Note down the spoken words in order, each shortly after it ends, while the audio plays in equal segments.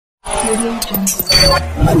Hi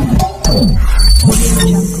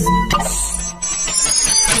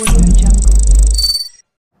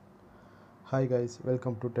guys,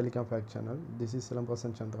 welcome to Telecom Fact channel. This is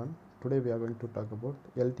Silamprasan Chandran. Today we are going to talk about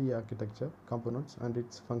LTE architecture, components and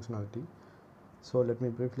its functionality. So let me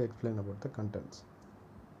briefly explain about the contents.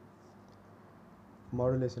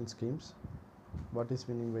 Modulation schemes. What is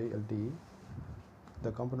meaning by LTE?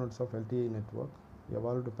 The components of LTE network: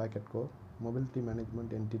 evolved packet core, mobility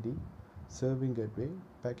management entity, serving gateway,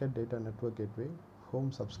 packet data network gateway,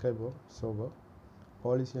 home subscriber server,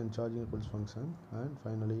 policy and charging rules function, and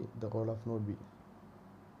finally the role of node B.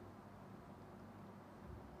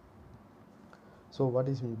 So what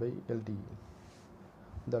is meant by LTE?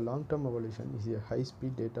 The long-term evolution is a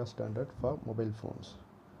high-speed data standard for mobile phones.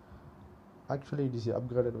 Actually, it is an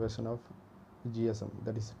upgraded version of GSM,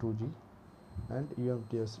 that is 2G, and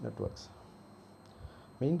UMTS networks.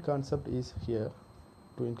 Main concept is here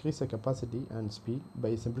to increase the capacity and speed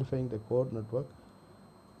by simplifying the core network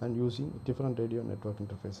and using different radio network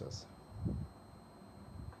interfaces.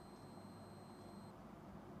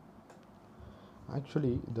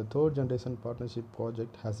 Actually, the third generation partnership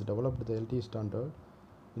project has developed the LTE standard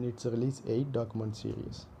in its Release 8 document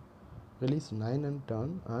series. Release 9 and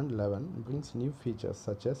 10 and 11 brings new features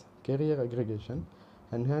such as carrier aggregation,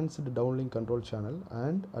 enhanced downlink control channel,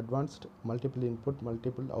 and advanced multiple input,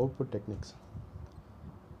 multiple output techniques.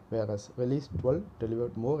 Whereas Release 12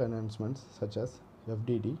 delivered more enhancements such as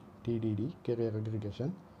FDD, TDD, carrier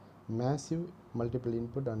aggregation, massive multiple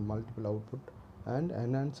input and multiple output, and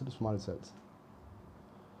enhanced small cells.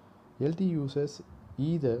 LTE uses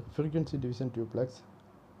either frequency division duplex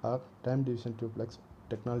or time division duplex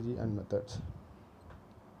technology and methods.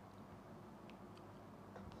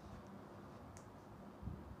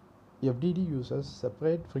 FDD uses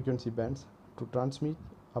separate frequency bands to transmit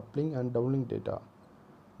uplink and downlink data,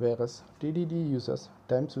 whereas TDD uses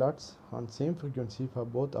time slots on same frequency for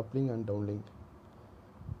both uplink and downlink.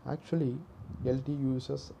 Actually, LTE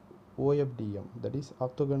uses OFDM, that is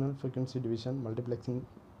orthogonal frequency division multiplexing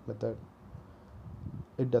method.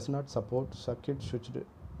 It does not support circuit switched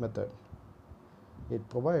method. It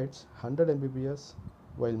provides 100 Mbps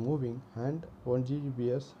while moving and 1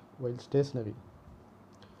 Gbps while stationary.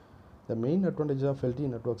 The main advantages of LTE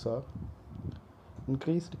networks are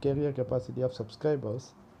increased carrier capacity of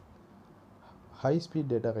subscribers, high speed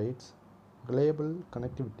data rates, reliable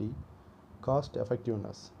connectivity, cost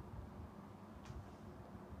effectiveness.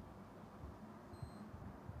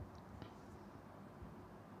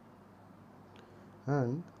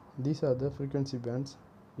 And these are the frequency bands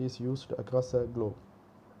is used across the globe.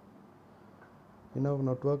 In our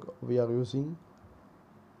network we are using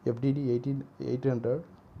FDD 1800,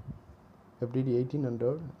 FDD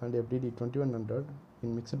 1800 and FDD 2100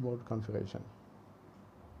 in mixed mode configuration.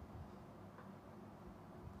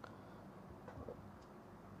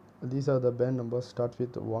 These are the band numbers, start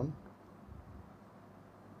with 1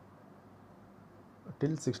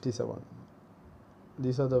 till 67.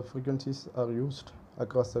 These are the frequencies are used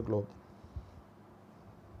across the globe.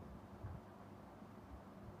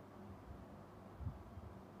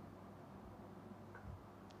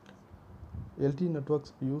 LTE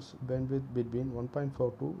networks use bandwidth between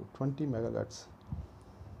 1.4 to 20 MHz.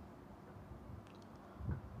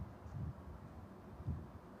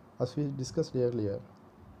 As we discussed earlier,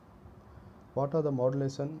 what are the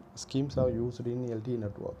modulation schemes are used in LTE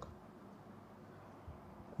network?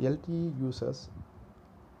 LTE uses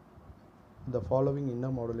the following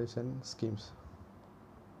inner modulation schemes.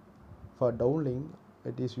 For downlink,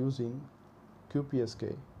 it is using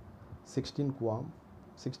QPSK 16 QAM,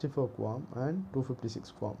 64 QAM and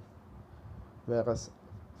 256 QAM, whereas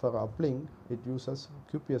for uplink it uses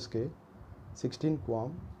QPSK 16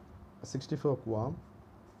 QAM, 64 QAM.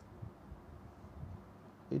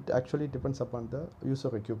 It actually depends upon the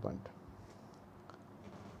user equipment.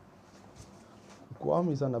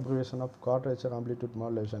 QAM is an abbreviation of quadrature amplitude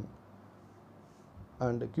modulation,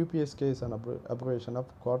 and QPSK is an abbreviation of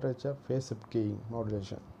quadrature phase shift keying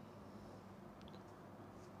modulation.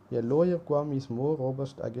 A lower QAM is more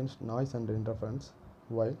robust against noise and interference,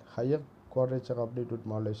 while higher quadrature amplitude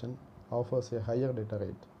modulation offers a higher data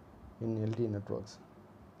rate in LTE networks.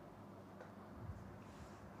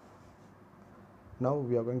 Now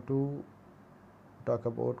we are going to talk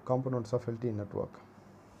about components of LTE network.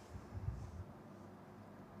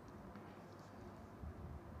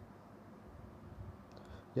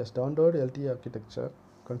 A standard LTE architecture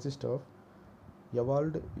consists of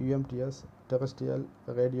evolved UMTS terrestrial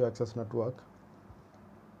radio access network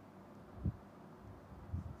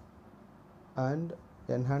and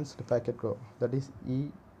enhanced packet core, that is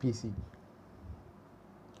EPC.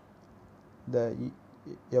 The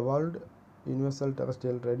evolved universal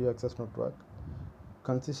terrestrial radio access network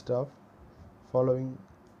consists of following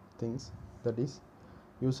things, that is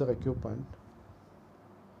user equipment,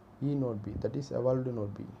 E node B, that is evolved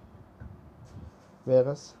node B,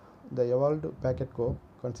 whereas the evolved packet core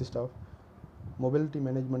consists of mobility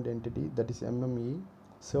management entity, that is MME,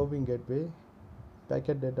 serving gateway,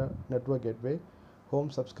 packet data network gateway, home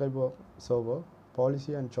subscriber server,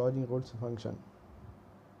 policy and charging rules function.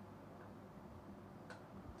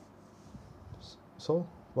 So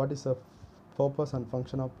what is the purpose and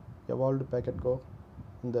function of evolved packet core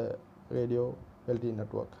in the radio LTE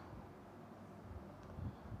network?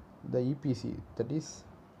 The EPC, that is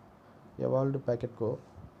evolved packet core,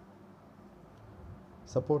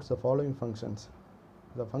 supports the following functions.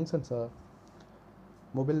 The functions are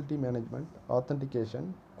mobility management,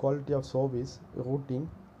 authentication, quality of service, routing,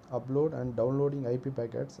 upload and downloading IP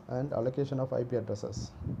packets, and allocation of IP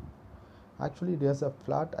addresses. Actually, there is a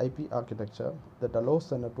flat IP architecture that allows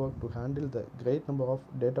the network to handle the great number of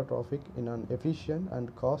data traffic in an efficient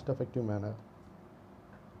and cost-effective manner.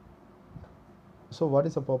 So what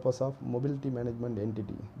is the purpose of mobility management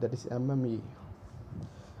entity, that is MME?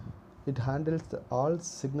 It handles all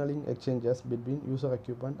signaling exchanges between user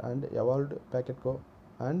equipment and evolved packet core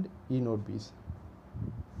and E node Bs.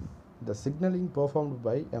 The signaling performed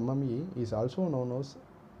by MME is also known as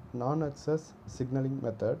non-access signaling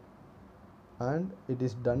method, and it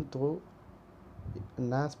is done through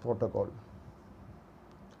NAS protocol.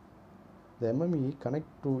 The MME connect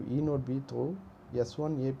to E node B through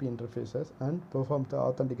S1 AP interfaces and perform the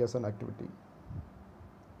authentication activity.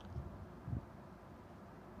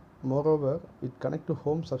 Moreover, it connects to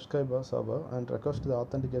home subscriber server and requests the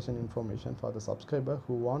authentication information for the subscriber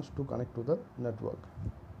who wants to connect to the network.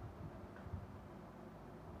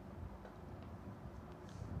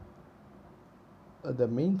 The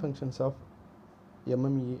main functions of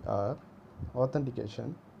MME are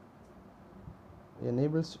authentication,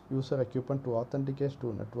 enables user equipment to authenticate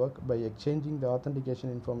to network by exchanging the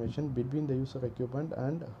authentication information between the user equipment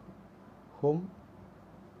and home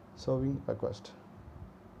serving request.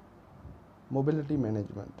 Mobility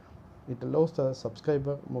management, it allows the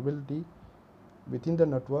subscriber mobility within the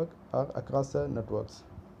network or across the networks,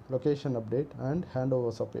 location update and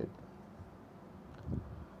handover support.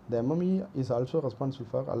 The MME is also responsible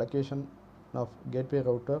for allocation of gateway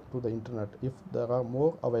router to the internet if there are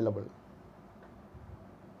more available.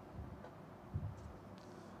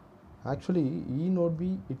 Actually, E node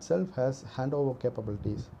B itself has handover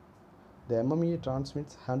capabilities. The MME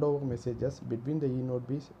transmits handover messages between the E node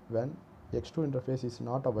Bs when X2 interface is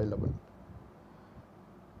not available,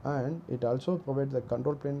 and it also provides the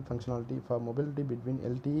control plane functionality for mobility between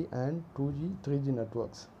LTE and 2G, 3G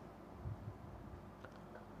networks.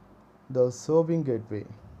 The serving gateway,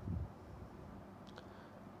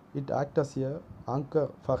 it acts as a anchor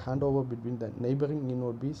for handover between the neighboring E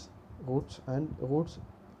node Bs routes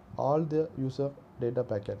all the user data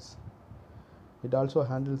packets. It also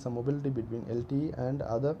handles the mobility between LTE and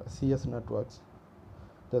other CS networks.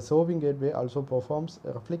 The serving gateway also performs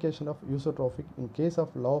a replication of user traffic in case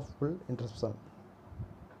of lawful interruption.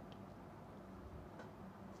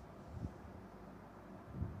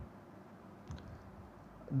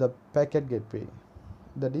 The packet gateway,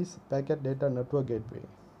 that is packet data network gateway.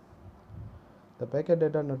 The packet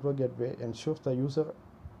data network gateway ensures the user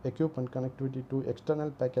equipment connectivity to external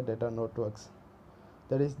packet data networks,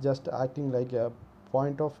 that is just acting like a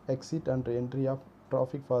point of exit and entry of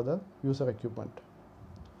traffic for the user equipment.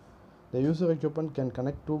 The user equipment can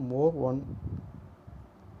connect to more one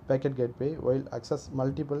packet gateway while access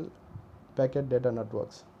multiple packet data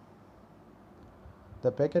networks.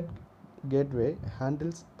 The packet gateway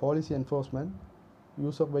handles policy enforcement,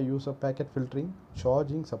 user by user packet filtering,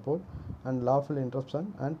 charging support and lawful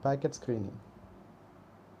interruption and packet screening.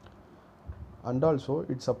 And also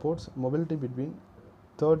it supports mobility between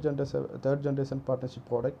third generation partnership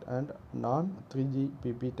product and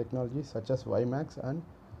non-3GPP technologies such as WiMAX and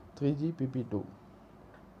 3GPP2.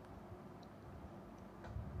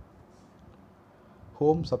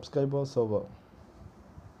 Home subscriber server.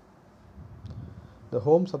 The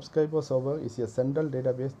home subscriber server is a central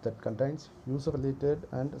database that contains user related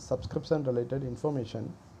and subscription related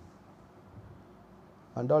information,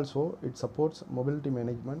 and also it supports mobility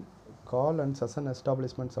management, call and session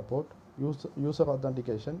establishment support, user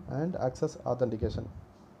authentication and access authentication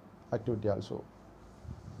activity also.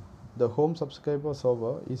 The home subscriber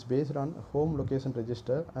server is based on home location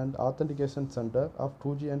register and authentication center of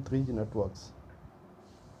 2G and 3G networks.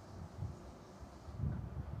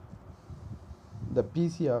 The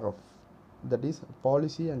PCRF, that is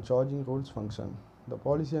policy and charging rules function. The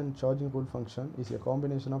policy and charging rule function is a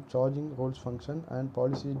combination of charging rules function and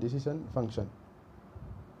policy decision function.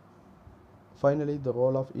 Finally, the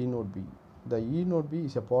role of E-Node B. The E-Node B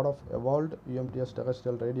is a part of evolved UMTS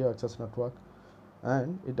terrestrial radio access network,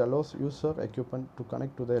 and it allows user equipment to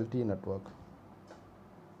connect to the LTE network.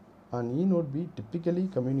 An E-Node B typically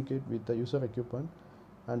communicates with the user equipment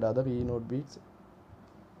and other E-Node Bs,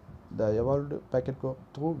 the evolved packet core,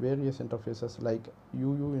 through various interfaces like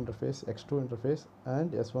UU interface, X2 interface,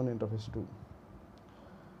 and S1 interface 2.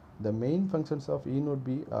 The main functions of E-Node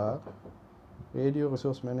B are radio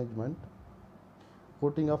resource management,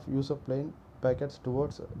 routing of user plane packets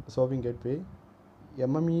towards serving gateway,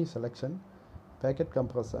 MME selection, packet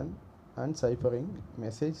compression and ciphering,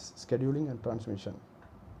 message scheduling and transmission.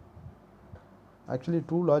 Actually,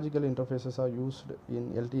 two logical interfaces are used in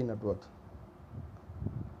LTE networks: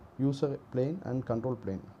 user plane and control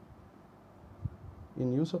plane.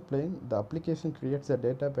 In user plane, the application creates the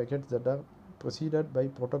data packets that are preceded by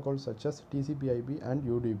protocols such as TCP/IP and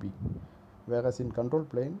UDP, whereas in control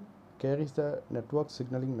plane carries the network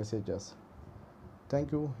signaling messages.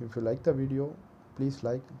 Thank you. If you like the video, please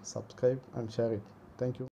like, subscribe and share it. Thank you.